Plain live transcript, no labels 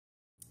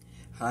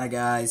Hi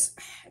guys,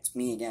 it's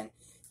me again.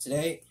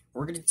 Today,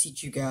 we're going to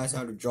teach you guys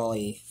how to draw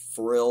a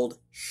frilled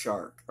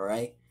shark,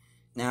 alright?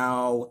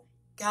 Now,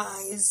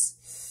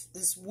 guys,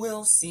 this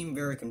will seem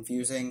very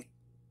confusing.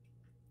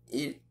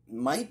 It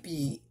might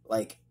be,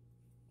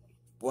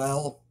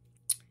 well,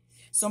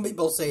 some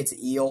people say it's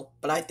an eel,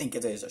 but I think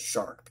it is a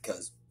shark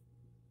because,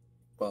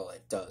 well,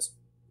 it does.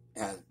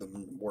 It has the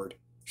word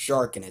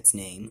shark in its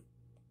name.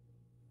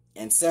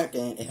 And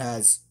second, it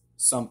has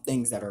some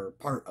things that are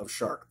part of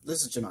shark.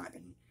 This is just my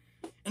opinion.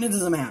 And it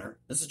doesn't matter.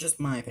 This is just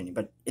my opinion,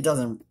 but it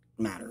doesn't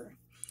matter.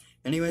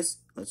 Anyways,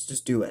 let's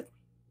just do it.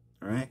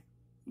 Alright?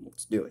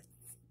 Let's do it.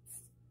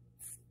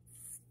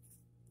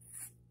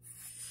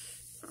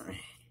 Alright.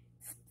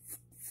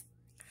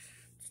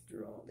 Let's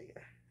draw the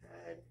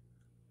head.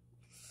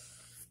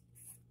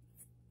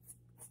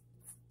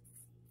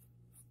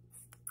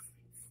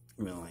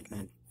 Like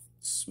that.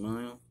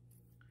 Smile.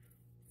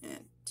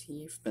 And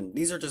teeth. And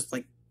these are just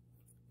like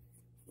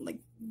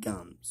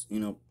gums, you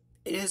know.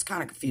 It is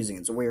kind of confusing.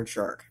 It's a weird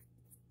shark.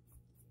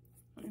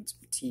 And some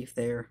teeth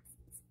there.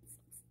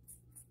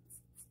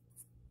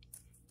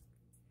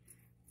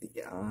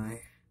 The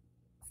eye.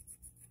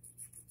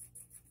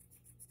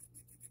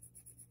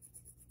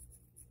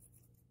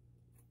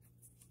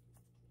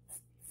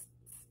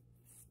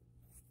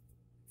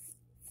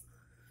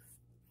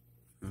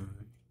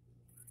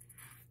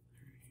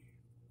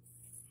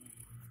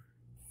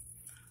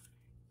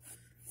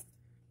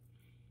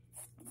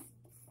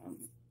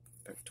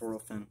 Pectoral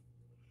fin.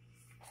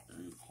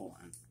 Hold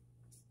on.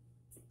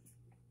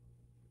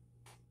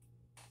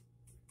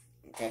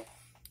 Okay.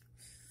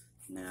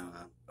 Now,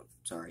 oh,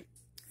 sorry.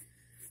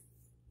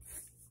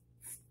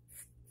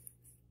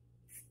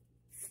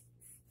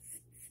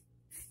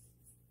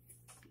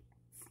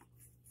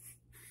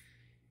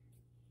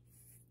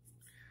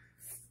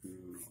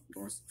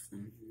 Dorsal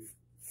fin.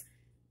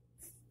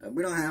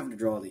 We don't have to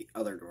draw the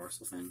other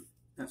dorsal fin.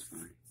 That's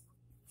fine.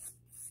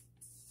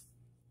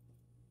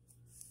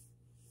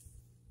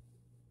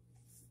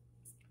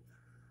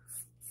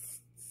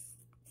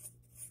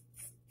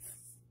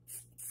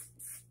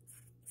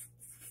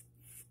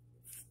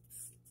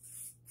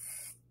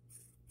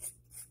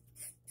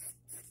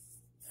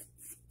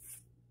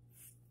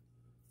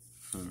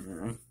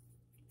 Alright.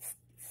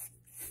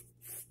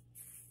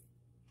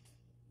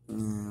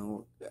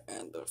 Now,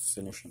 add the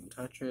finishing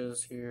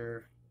touches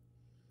here.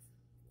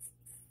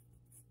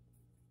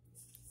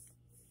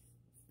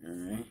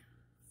 Alright.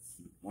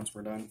 Once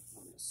we're done,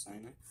 I'm going to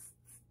sign it.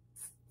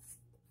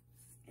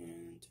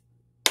 And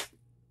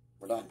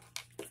we're done.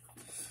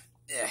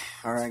 Yeah.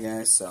 Alright,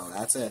 guys, so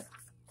that's it.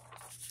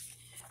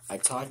 I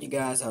taught you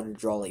guys how to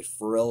draw a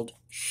frilled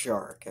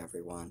shark,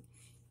 everyone.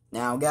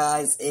 Now,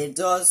 guys, it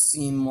does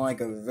seem like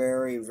a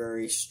very,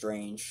 very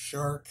strange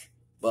shark,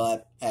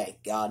 but hey,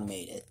 God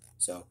made it.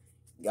 So,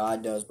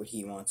 God does what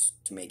he wants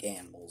to make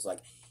animals. Like,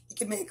 he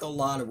can make a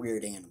lot of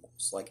weird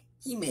animals. Like,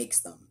 he makes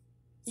them.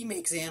 He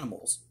makes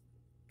animals.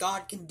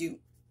 God can do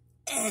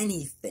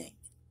anything.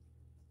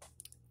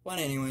 But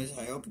anyways,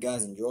 I hope you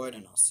guys enjoyed,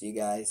 and I'll see you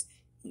guys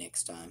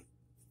next time.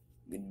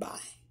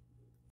 Goodbye.